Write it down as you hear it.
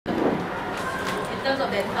terms of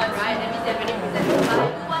their turn, right? That means they're already presented. But I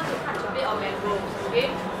do want to touch a bit on their roles, okay?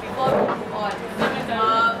 Before we move on.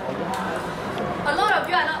 A lot of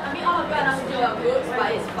you are not, I mean all of you are not still your groups,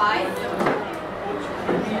 but it's fine.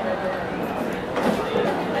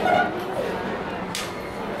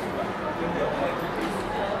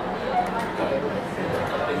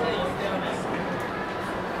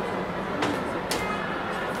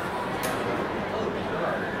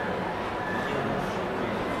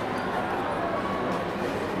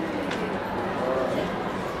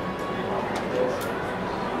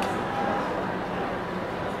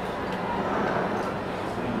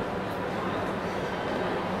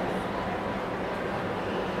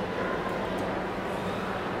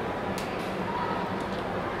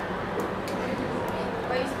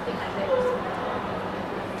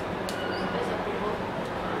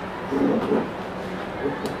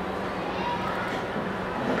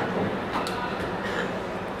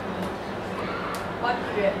 One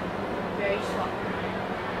period, very short.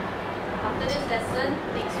 After this lesson,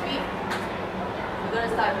 next week, we're going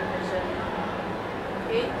to start revision.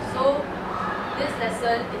 Okay, so this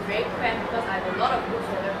lesson is very cramped because I have a lot of groups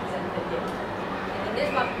that are presented yet. And in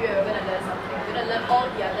this one period, we're going to learn something. We're going to learn all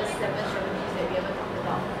the other 7 strategies that we haven't talked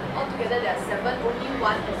about. Altogether, there are 7, only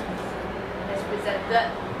one has presented.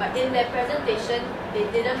 But in their presentation, they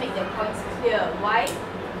didn't make their points clear. Why?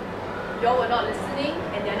 Y'all were not listening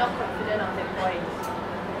and they're not confident of their points.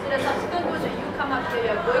 So the subsequent groups, when you come up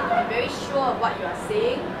here, you're going to be very sure of what you are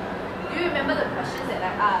saying. Do you remember the questions that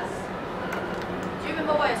I asked? Do you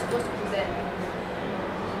remember what you're supposed to present?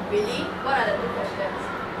 Really? What are the 2 questions?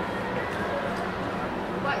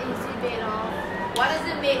 What is it made of? What is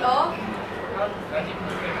it made of?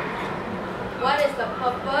 What is the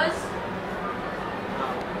purpose?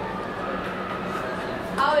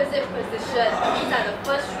 How is it positioned? These are the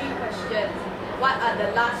first 3 questions. What are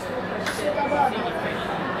the last 2 questions?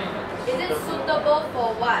 Is it suitable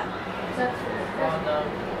for what?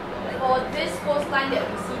 For this coastline that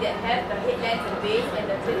we see that have the headlands and bays and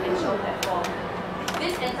the twin and shore platform.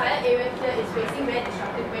 This entire area here is facing very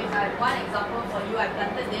destructive waves. I have one example for you. I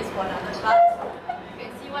planted this for another class. You can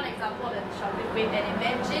see one example of the destructive wave and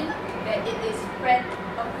imagine that it is spread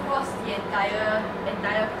across the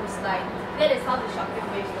entire coastline. That is how destructive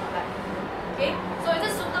waves look like. Okay? So is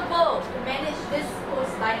it suitable to manage this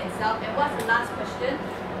coastline itself? And what's the last question?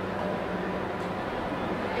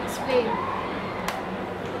 Explain.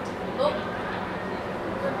 Look.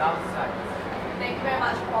 The downside. Thank you very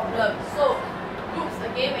much, problem. So, groups,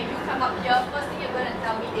 again, when you come up here, first thing you're going to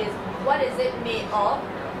tell me is, what is it made of?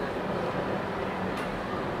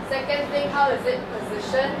 Second thing, how is it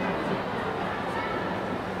positioned?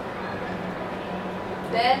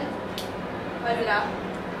 Then,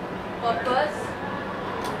 purpose.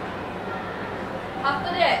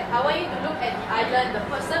 After that, I want you to look at the island. The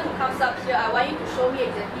person who comes up here, I want you to show me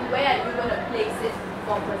exactly where are you going to place it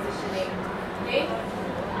for positioning. Okay?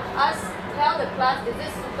 Tell the class, is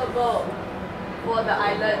this suitable for the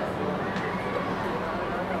island?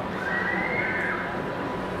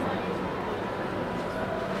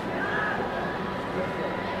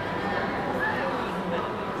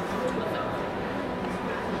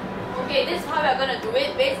 Okay, this is how we are going to do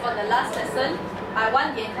it. Based on the last lesson, I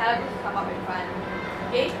want the entire group to come up in front.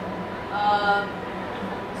 Okay?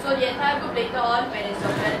 So the entire group later on, when it's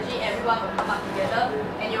your strategy, everyone will come up together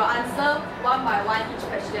and you'll answer one by one each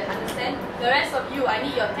question. Understand? The rest of you, I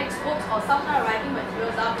need your textbooks or some kind of writing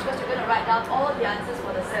materials down because you're going to write down all the answers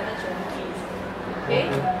for the 7 strategies. Okay?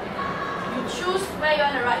 You choose where you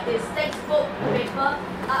want to write this. Textbook, paper,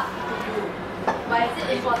 up to you. But is it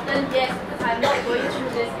important? Yes, because I'm not going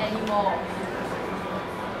through this anymore.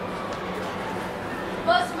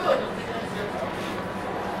 First group.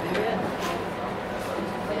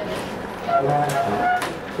 I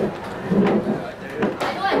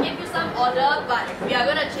know I gave you some order, but we are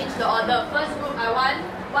going to change the order. First group, I want,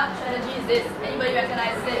 what strategy is this? Anybody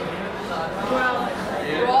recognize it?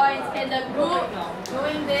 Groins. And the group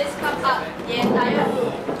doing this, come up. The entire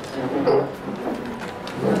group.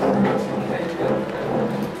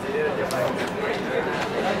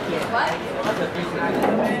 What?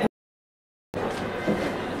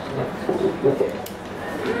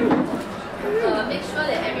 Make sure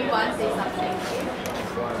that everyone says something.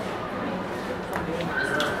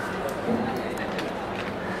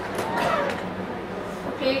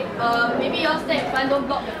 Okay, maybe you all stay in front, don't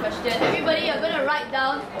block the question. Everybody, you're going to write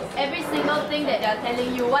down every single thing that they're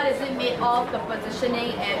telling you. What is it made of, the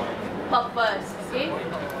positioning and purpose. Okay?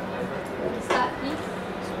 Start, please.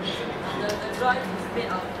 The drive is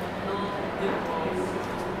made of no build walls.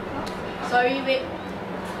 Sorry, wait.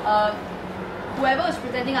 whoever is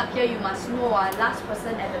presenting up here, you must know, last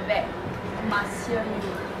person at the back must hear you.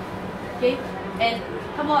 Okay? And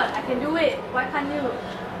come on, I can do it. Why can't you?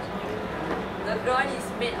 The ground is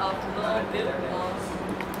made of low-built walls.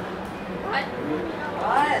 What?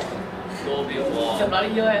 What? Low build wall. It's a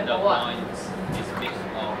bloody year and The for what? points is mixed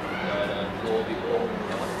of the low build wall.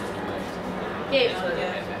 And what's the difference? Okay,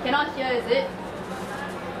 cannot hear, is it?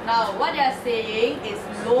 Now, what they are saying is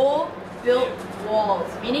low built walls,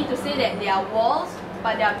 meaning to say that they are walls,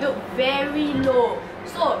 but they are built very low.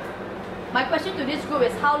 So, my question to this group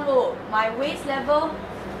is how low? My waist level,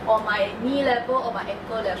 or my knee level, or my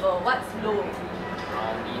ankle level? What's low?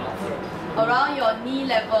 Around your knee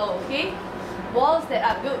level, okay? Walls that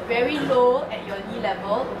are built very low at your knee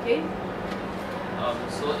level, okay?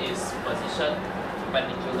 So its position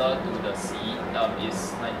perpendicular to the sea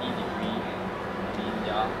is 90 degree. I mean,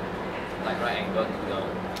 yeah, like right angle to the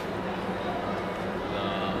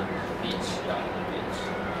beach. Yeah, the beach.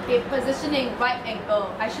 Okay, positioning, right angle.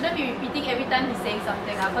 I shouldn't be repeating every time he's saying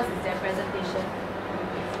something because it's their presentation.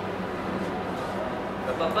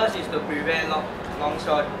 The purpose is to prevent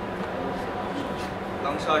longshore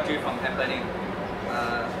drift from happening.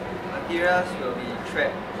 Materials will be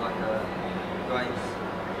trapped on the groins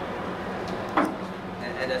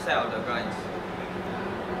and at the side of the groins.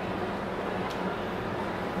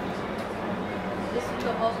 This is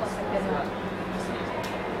the whole for second one.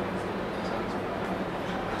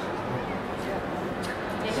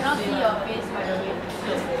 They cannot see your face, by the way.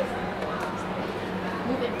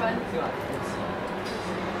 Move in front.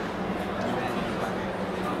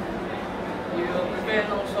 You will prevent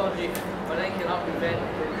longshore drift, but then cannot prevent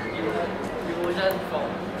erosion from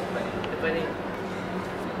happening.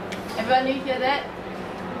 Everyone, do you hear that?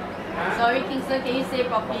 Sorry, Kingston, can you say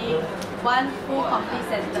properly? One full complete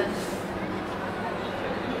sentence.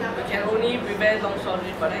 We can only prevent longshore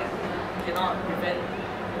drift, but then cannot prevent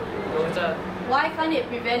erosion. Why can't it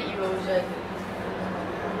prevent erosion?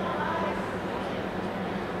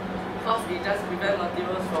 Because it just prevents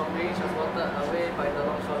materials from being transported away by the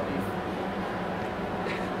longshore drift.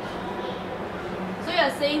 So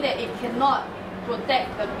you're saying that it cannot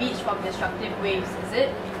protect the beach from destructive waves, is it?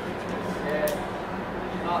 Yeah.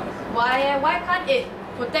 Not. Why can't it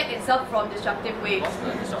protect itself from destructive waves? What's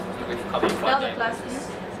the destructive wave coming from? Tell the class, please.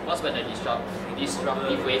 Because when the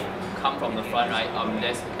disruptive wave come from the front, right?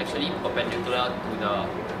 That's actually perpendicular to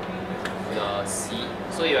the sea.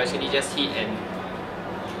 So you actually just hit and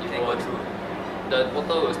it will, the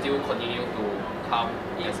water will still continue to come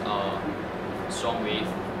as a strong wave.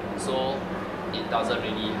 So it doesn't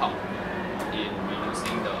really help in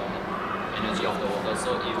reducing the energy of the water.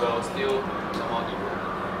 So it will still somehow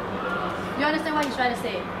erode. You understand what he's trying to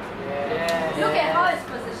say? Yes. Look at how it's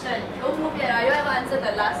positioned. Don't move yet. You haven't answered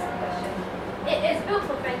the last question. It is built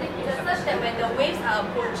perpendicular such that when the waves are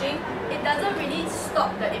approaching, it doesn't really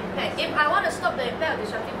stop the impact. If I want to stop the impact of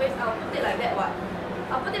destructive waves, I'll put it like that. What?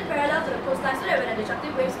 I'll put it parallel to the coastline so that when the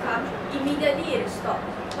destructive waves come, immediately it is stopped.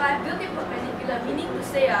 But I've built it perpendicular, meaning to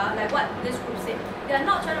say, like what this group said, they are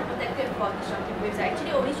not trying to protect it from destructive waves. They're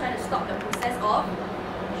actually only trying to stop the process of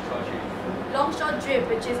longshore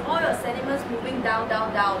drift, which is all your sediments moving down,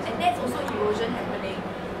 down, down, and that's also erosion happening.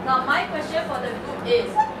 Now, my question for the group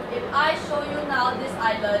is, if I show you now this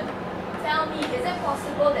island, tell me, is it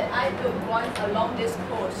possible that I build points along this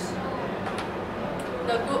coast?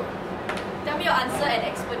 The group, tell me your answer and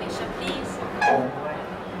explanation, please.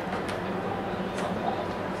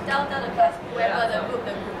 Tell the class, whoever, the group.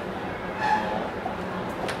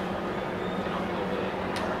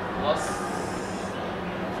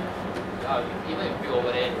 Even if you build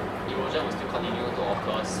over there, erosion will still continue to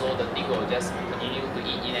occur. So the thing will just continue to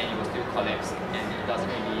eat in and it will still collapse. And it doesn't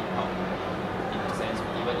really help in a sense,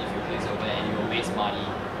 even if you place over there and you will waste money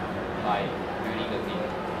by building the thing,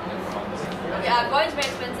 the grounds. Okay, are coins very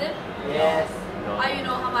expensive? Yes. How you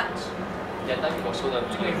know how much? That time you will show the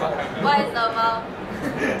video. What is the amount?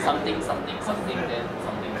 something, then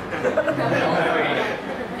something.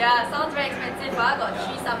 Yeah, sounds very expensive, but I got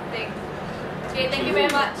 3 something. Okay, thank you very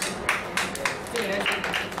much.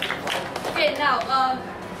 Okay, now,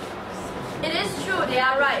 it is true, they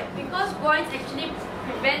are right, because points actually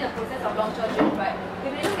prevent the process of longshore drift, right?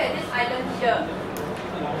 If you look at this island here,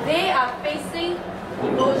 they are facing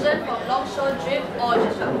erosion from longshore drift or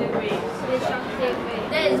destructive waves. Destructive way.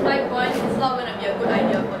 That is why points is not going to be a good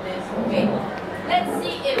idea for this, okay? Let's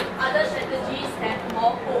see if other strategies have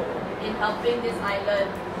more hope in helping this island.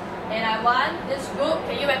 And I want this group,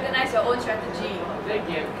 can you recognize your own strategy?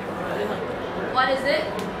 What is it?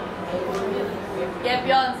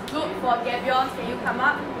 Gabions. Group for Gabions, can you come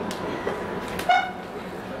up?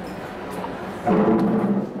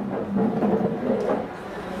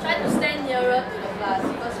 class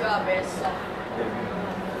because you are very soft.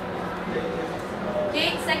 Okay,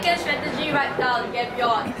 second strategy, write down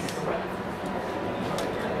gabions.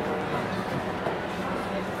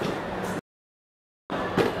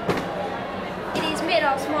 It is made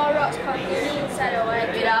of small rocks containing inside a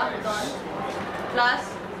wire. Wait up, hold on. Class,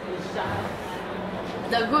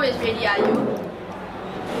 the group is ready, are you?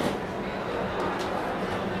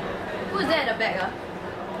 Who's there at the back?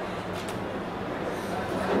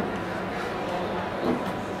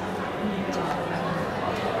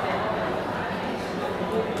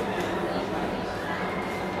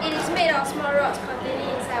 It is made of small rocks containing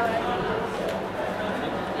inside a wire.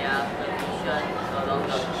 Their position along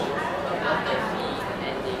the coast above the sea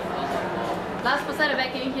and they form a wall. Last person at the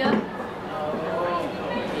back, can you hear?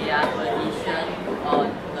 Their position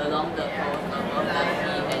along the coast above the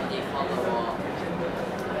sea and they form a wall.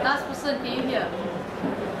 Last person, can you hear?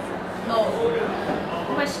 No.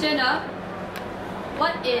 Question,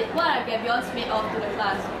 what are gabions made of to the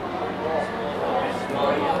class?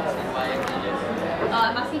 Small rocks and wire cages.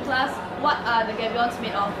 I'm asking class, what are the gabions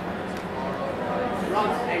made of?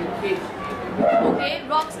 Rocks and cage. Okay,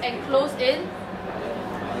 rocks enclosed in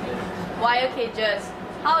wire cages.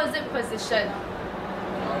 How is it positioned?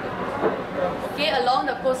 Okay, along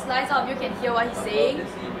the coastline. Some of you can hear what he's saying.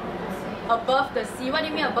 Above the sea. What do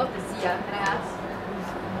you mean above the sea? Can I ask?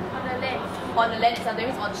 On the land. On the land itself, that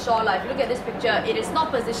means on shore. If you look at this picture, it is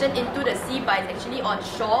not positioned into the sea, but it's actually on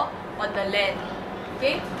shore, on the land.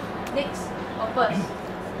 Okay? Next, or first.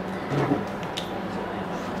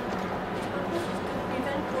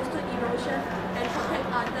 Prevent coastal erosion and protect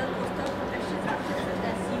other coastal protection structures such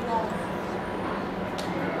as seawalls.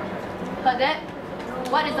 Heard that?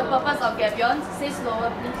 What is the purpose of gabions? Say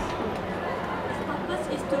slower, please. Its purpose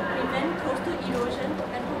is to prevent coastal erosion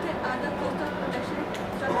and protect other coastal protection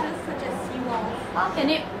structures such as seawalls. How can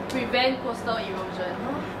it prevent coastal erosion?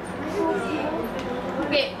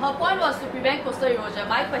 Okay, her point was to prevent coastal erosion.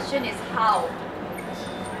 My question is how?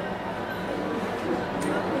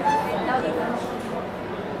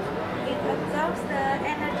 It absorbs the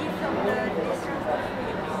energy from the destructive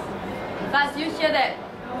waves. Guys, you hear that?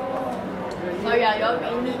 Sorry, you all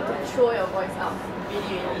really need to throw your voice out.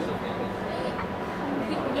 Really, really.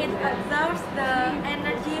 It absorbs the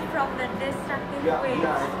energy from the destructive waves.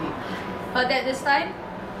 Heard that this time?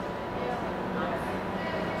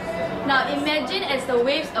 Now imagine as the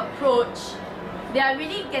waves approach, they are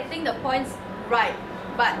really getting the points right.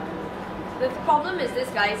 But the problem is this,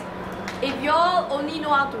 guys. If you all only know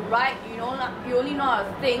how to write, you only know how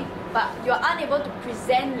to think, but you're unable to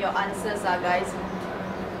present your answers, guys.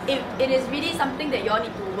 It is really something that you all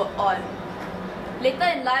need to work on. Later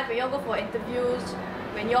in life, when you all go for interviews,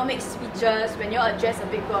 when you all make speeches, when you all address a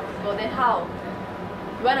big group of people, then how?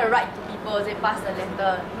 You want to write to people, say pass the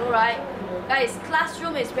letter, no, right? Guys,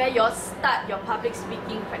 classroom is where you all start your public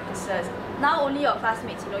speaking practices. Now only your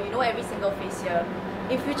classmates, you know every single face here.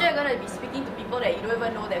 In future, you're going to be speaking to people that you don't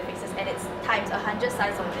even know their faces, and it's times 100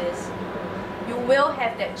 size of this. You will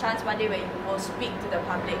have that chance one day where you will speak to the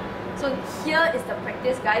public. So here is the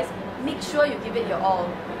practice, guys. Make sure you give it your all.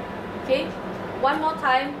 Okay? One more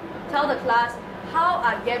time, tell the class, how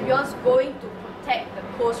are gabions going to protect the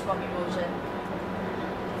coast from erosion?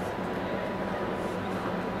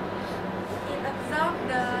 It absorbs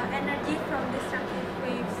the energy from destructive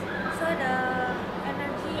waves, so the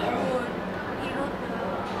energy would erode the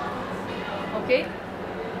coast. Okay?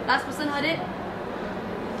 Last person heard it?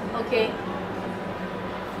 Okay.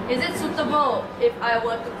 Is it suitable if I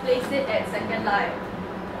were to place it at second line?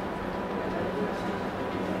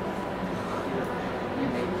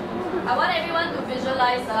 I want everyone to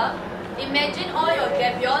visualize. Imagine all your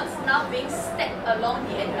gabions now being stacked along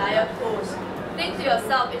the entire coast. Think to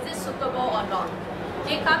yourself, is it suitable or not?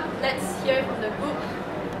 Okay, come, let's hear it from the group.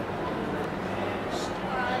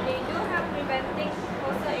 They do help preventing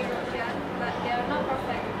coastal erosion, but they are not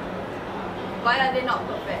perfect. Why are they not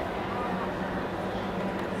perfect?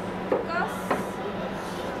 Because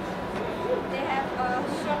they have a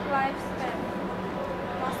short lifespan,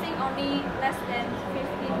 lasting only less than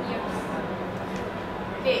 15 years.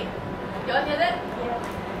 Okay, you all hear that?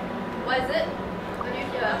 What is it? What do you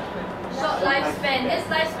hear? Short lifespan. This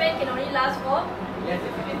lifespan can only last for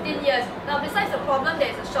 15 years. Now, besides the problem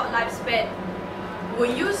there is a short lifespan,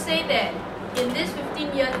 would you say that in this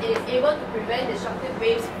 15 years it is able to prevent destructive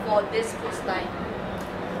waves for this coastline?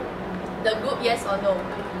 The group, yes or no?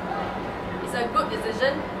 It's a group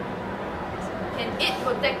decision. Can it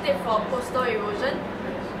protect it from coastal erosion?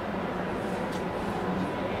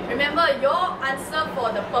 Remember, your answer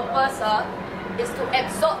for the purpose is to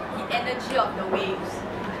absorb the energy of the waves.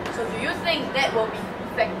 So do you think that will be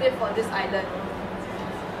effective for this island?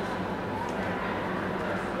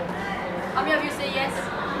 How many of you say yes?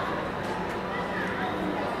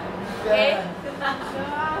 Okay.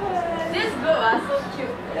 This group are so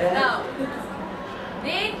cute. Now,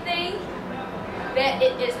 they think that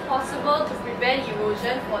it is possible to prevent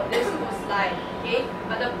erosion for this coastline. Okay,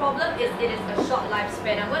 but the problem is it is a short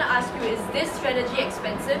lifespan. I'm going to ask you, is this strategy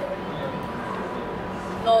expensive?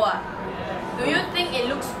 No. Do you think it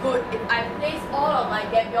looks good if I place all of my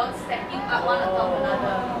gabions stacking up one on top of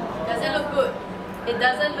another? Does it look good? It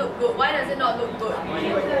doesn't look good. Why does it not look good?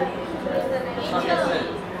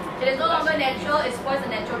 It is no longer natural, it spoils the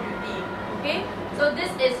natural beauty. Okay? So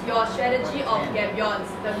this is your strategy of gabions.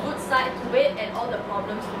 The good side to it and all the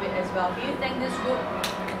problems to it as well. Do you think this group?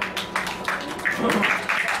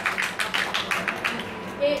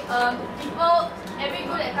 Okay, people, every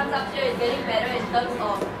group that comes up here is getting better in terms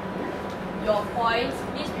of your points.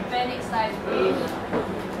 Please prepare next time. Okay?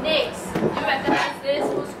 Next, do you recognize this?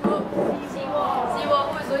 Whose group? Seawall. Seawall.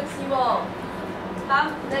 Who is doing seawall? Come,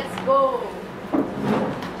 let's go.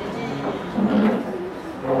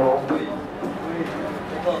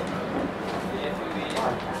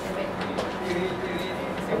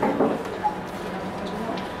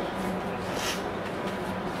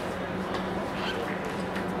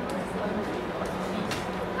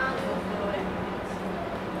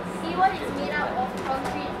 Seawall is made out of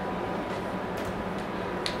concrete.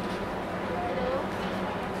 Hello?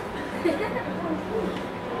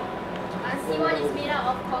 Seawall is made out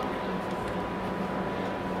of concrete.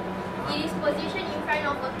 It is positioned in front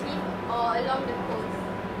of a cliff or along the coast.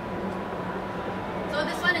 So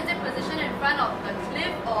this one, is it positioned in front of the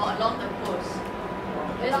cliff or along the coast?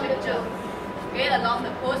 This picture. Okay, along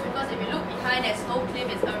the coast, because if you look behind, there's no cliff,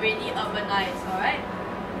 it's already urbanized, alright?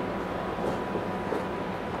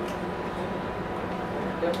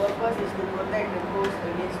 The purpose is to protect the coast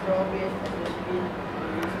against strong winds, especially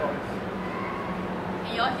during storms.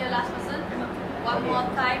 Can you all hear last person? One more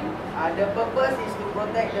time. The purpose is to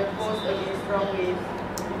protect the coast against strong waves.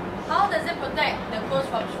 How does it protect the coast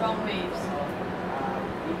from strong waves?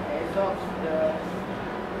 It absorbs the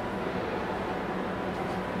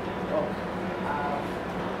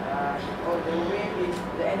the wave is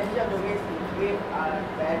the energy of the wave are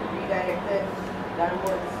redirected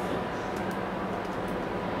downwards.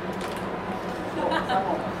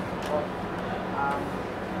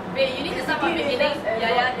 Wait, you need to start from the beginning.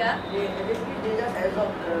 Yeah. Basically, they just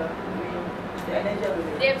absorb the wave, the energy of the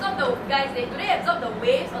wave. They absorb the, guys, do they absorb the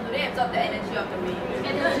waves or do they absorb the energy of the wave?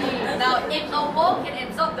 Energy. Now, if a wall can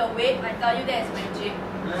absorb the wave, I tell you that is magic.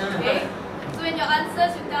 Okay? So in your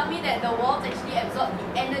answers, you tell me that the walls actually absorb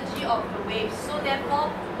the energy of the waves. So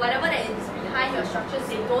therefore, whatever that is behind your structures,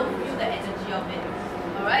 they don't feel the energy of it.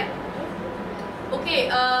 Alright?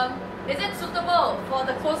 Okay, is it suitable for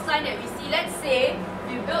the coastline that we see? Let's say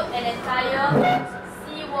you build an entire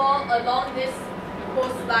seawall along this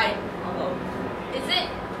coastline. Is it,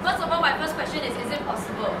 first of all, my first question is it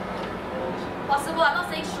possible? Possible, I'm not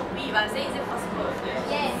saying should be, but I'm saying is it possible?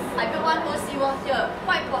 Yes. I built one whole seawall here,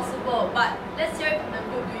 quite possible, but let's hear it from the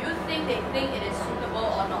group. Do you think they think it is suitable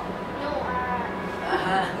or not? No,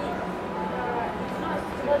 it's not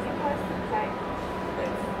suitable because like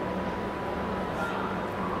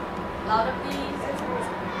Louder please.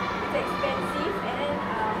 it's expensive and then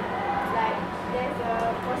like there's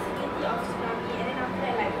a possibility of tsunami and then after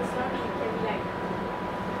that like the tsunami can be like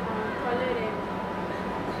taller than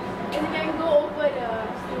and it can go over the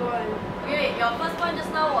seawall. Wait, your first point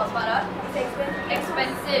just now was what? It's expensive.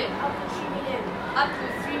 Expensive. Up to 3 million. Up to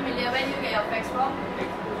 3 million. Where do you get your facts from?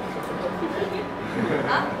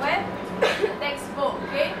 Huh? Where? Textbook,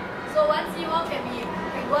 okay? So one seawall can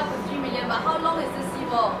go up to 3 million, but how long is this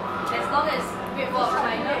seawall? As long as Great Wall of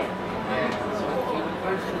China?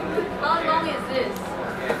 How long is this?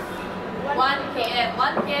 1 km.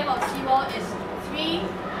 1 km of seawall is $3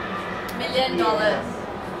 million.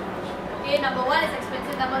 Okay, number one is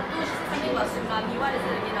expensive. Number two, she's talking about tsunami. What is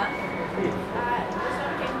it again? This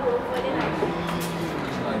one can go over then like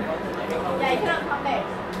yeah, it cannot come back.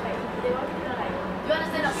 Like they want to like Do you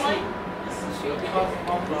understand the point?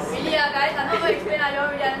 Really, guys? I'm not going to explain. I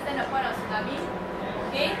don't really understand the point of tsunami.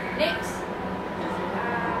 Okay, next.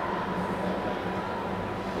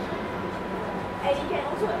 and it can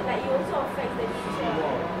also like it also affects the nature.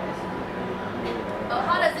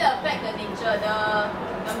 How does it affect the nature?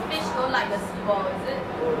 The fish don't like the seawall, is it?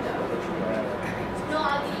 No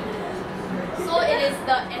ugly. So it is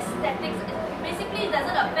the aesthetics. Basically, it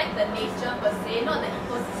doesn't affect the nature per se, not the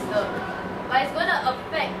ecosystem. But it's going to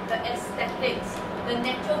affect the aesthetics, the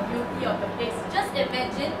natural beauty of the place. Just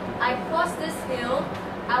imagine, I cross this hill,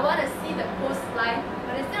 I want to see the coastline, but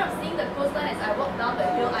But instead of seeing the coastline as I walk down the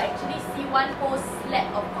hill, I actually see one whole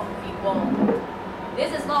slab of concrete wall.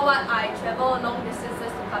 This is not what I travel long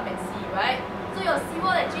distances to come and see, right? So your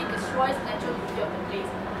seawall actually destroys the natural beauty of the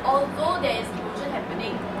place. Although there is erosion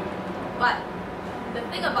happening, but the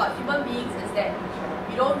thing about human beings is that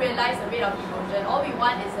we don't realize the rate of erosion. All we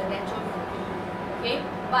want is the natural beauty. Okay?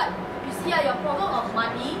 But you see your problem of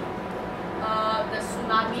money, the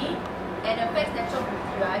tsunami, and affects natural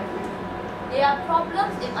beauty, right? There are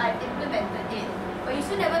problems if I've implemented it. But you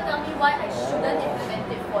still never tell me why I shouldn't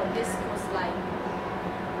implement it for this coastline.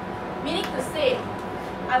 Meaning to say,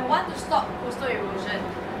 I want to stop coastal erosion.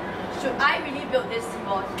 Should I really build this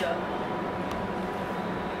seawall here?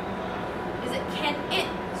 Can it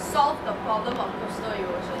solve the problem of coastal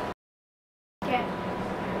erosion? Can.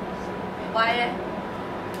 Why?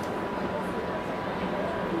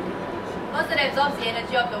 First, it absorbs the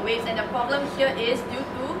energy of the waves, and the problem here is due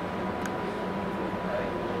to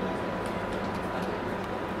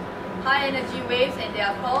high energy waves, and they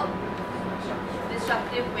are called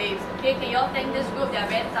disruptive waves. Okay, can you all thank this group? They are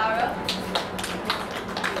very thorough.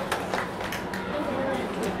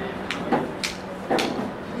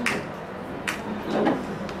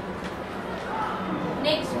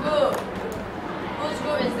 Next group. Whose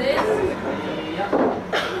group is this?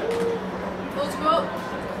 Whose group?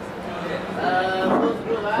 Whose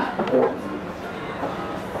group,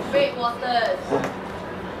 Breakwaters.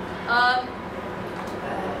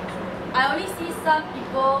 I only see some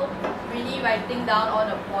people really writing down all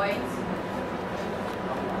the points.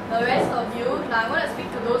 The rest of you, now I'm going to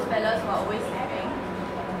speak to those fellas who are always sleeping.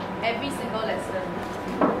 Every single lesson.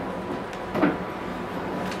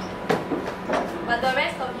 But the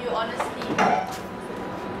rest of you, honestly,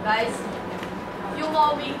 guys, few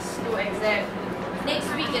more weeks to exam.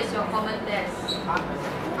 Next week is your common test.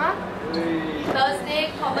 Huh?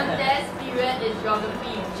 Thursday, common test period is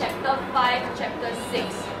geography. Chapter 5, chapter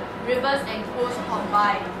 6. Rivers and coast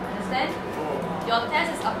combined. Understand? Your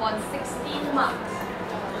test is upon 16 marks.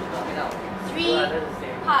 3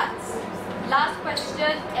 parts. Last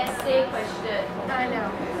question, essay question.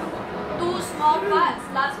 2 small parts,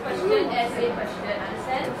 last question, essay question.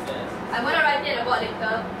 Understand? I'm going to write it at the board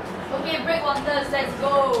later. Okay, breakwaters, let's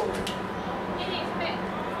go.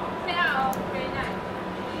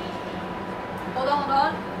 Hold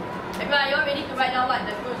on. Everyone, are you all ready to write down what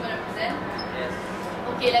the group is going to present? Yes.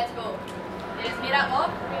 Okay, let's go. It is made up of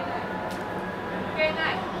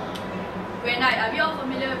granite. Granite. Are we all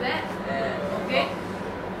familiar with that? Yes. Okay.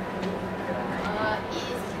 It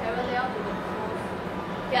is parallel to the coast.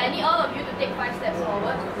 Okay, I need all of you to take 5 steps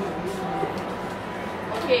forward.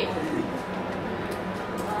 Okay. It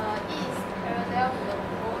is parallel to the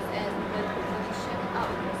coast and the position out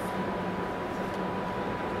of the sea.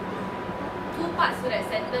 2 parts to that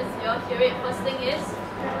sentence. You all hear it. First thing is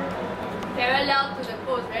parallel to the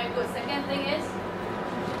coast. Very good. Second thing is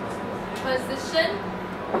position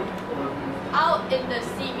out in the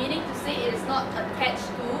sea, meaning to say it is not attached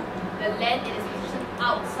to the land, it is positioned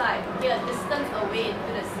outside, okay, a distance away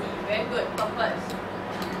into the sea. Very good. Purpose.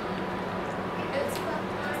 Its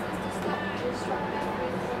purpose is to stop destructive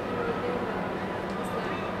waves from eroding the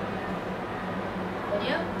coastline.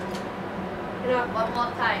 Sonia? One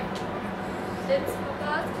more time. Its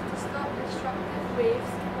purpose is to stop destructive waves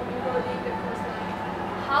from eroding the coastline.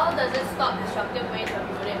 How does it stop destructive waves from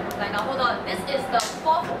eroding the coastline? Now hold on. This is the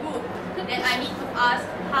 4th group that I need to ask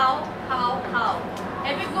how.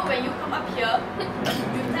 Every group when you come up here,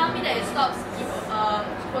 you tell me that it stops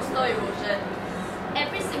coastal erosion.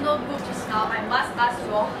 Every single group just now, I must ask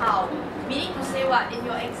you all how. Meaning to say what? In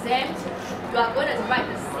your exams, you are going to write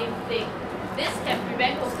the same thing. This can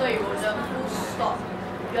prevent coastal erosion, full stop.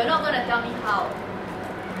 You are not going to tell me how.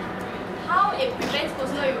 How it prevents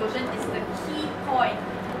coastal erosion is the key point.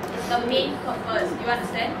 It's the main purpose. Do you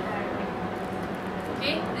understand?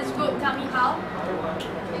 Okay, this group, tell me how.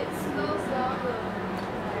 It slows down the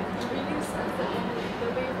reduces the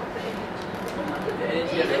wave of the energy. The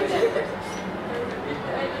energy of the The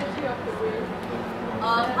energy of the wave.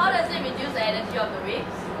 How does it reduce the energy of the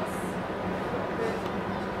waves?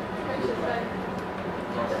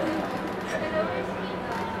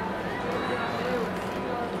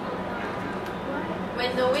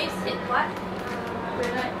 When the waves hit what?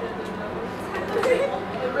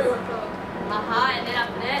 And then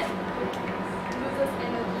after that,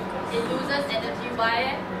 it loses energy.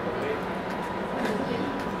 Why?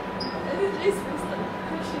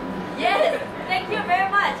 Yes, thank you very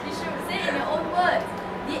much. You should say it in your own words.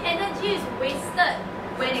 The energy is wasted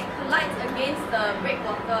when it collides against the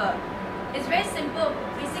breakwater. It's very simple.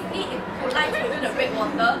 Basically, it collides into the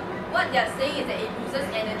breakwater. What they are saying is that it loses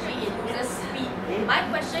energy, it loses speed. My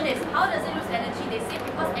question is, how does it lose energy? They say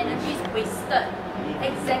because energy is wasted.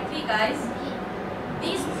 Exactly, guys.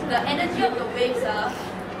 The energy of the waves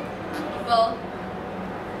people,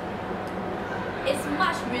 is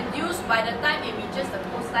much reduced by the time it reaches the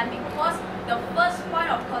coastline because the first point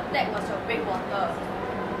of contact was your breakwater.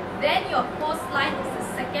 Then your coastline is the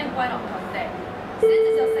second point of contact. Since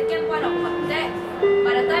it's your second point of contact,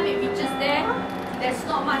 by the time it reaches there, there's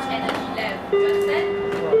not much energy left. You understand?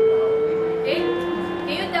 Okay?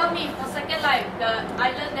 Can you tell me, for Second Life, the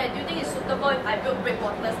island there, do you think it's suitable if I build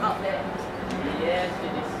breakwaters out there? Yes,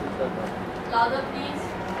 it is suitable. Louder, please.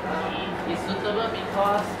 It's suitable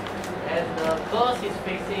because as the coast is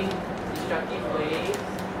facing destructive waves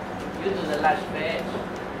due to the large patch,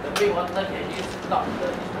 the breakwater can just stop the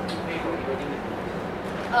destructive wave from eroding the beach.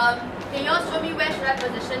 Can you all show me where should I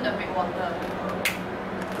position the breakwater?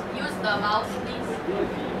 Use the mouse, please.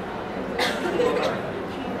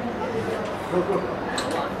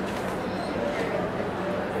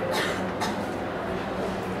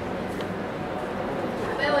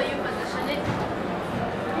 Where will you position it?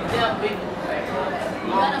 Is there a big factor?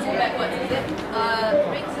 You want to move backwards, is it?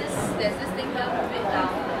 There's this thing here, move it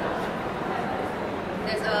down.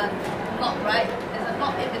 There's a knob, right? There's a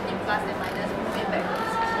knob in between plus and minus, move it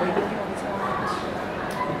backwards.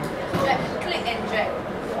 Click and drag.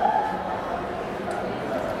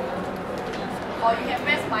 Or you can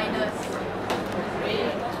press minus.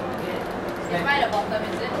 It's right at the bottom,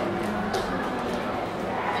 is it?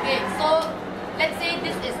 Okay, so let's say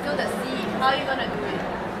this is still the sea. How are you going to do it?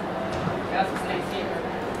 Just place it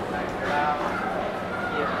like around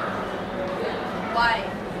here. Why?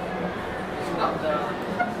 Stop the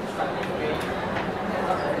destructive wave.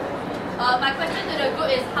 My question to the group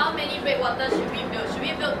is, how many breakwaters should we build? Should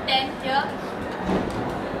we build 10 here?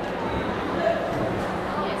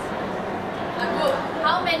 Yes. The group,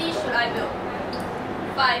 how many should I build?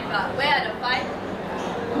 5. Where are the 5?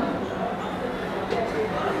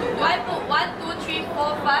 Do I put 1, 2, 3,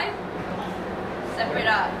 4, 5?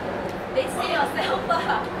 Separate. They say yourself.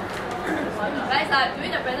 Guys, I'm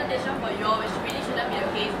doing a presentation for you all, which really shouldn't be the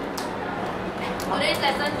case. Today's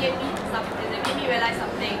lesson gave me realize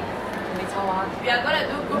something. We are going to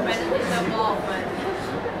do group presentation more often.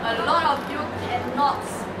 A lot of you cannot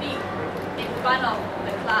speak in front of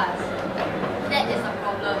the class. That is a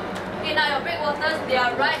problem. Okay, now your breakwaters, they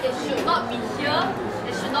are right. It should not be here.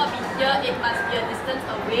 It should not be here. It must be a distance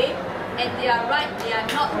away. And they are right. They are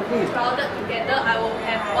not crowded together. I will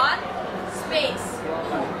have 1 space,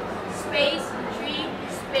 2 space, 3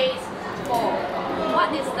 space, 4. What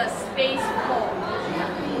is the space for?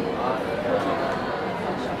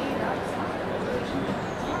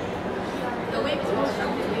 The wave is more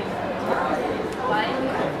destructive. Why?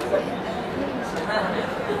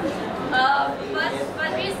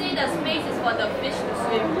 But we say the space is for the fish to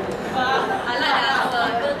swim. I like the answer.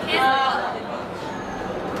 Yes or not?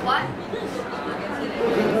 What?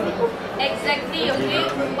 Exactly, okay?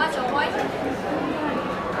 What's your point?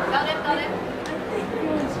 Tell them.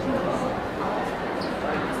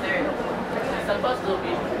 It's supposed to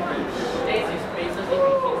be place is spaces in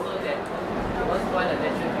between so that once one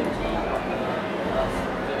attention can be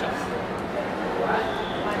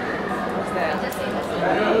what's that? Just say the same.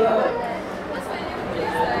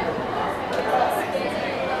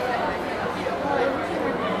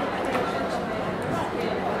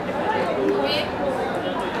 Okay.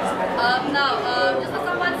 Now, just as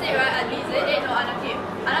someone said, right,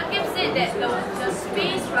 Anakim said that the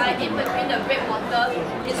space, right, in between the breakwater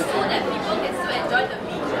is so that people can still enjoy the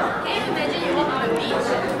beach. Can you imagine you walk to the beach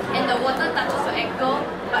and the water touches your ankle,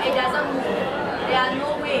 but it doesn't move? There are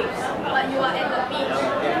no waves, but you are at the beach.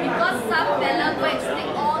 Because some fella go and stick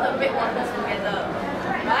all the breakwaters together,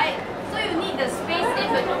 right? So you need the space in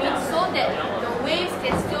between so that the waves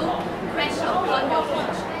can still crash upon your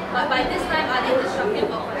beach. But by this time, are they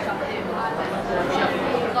destructive or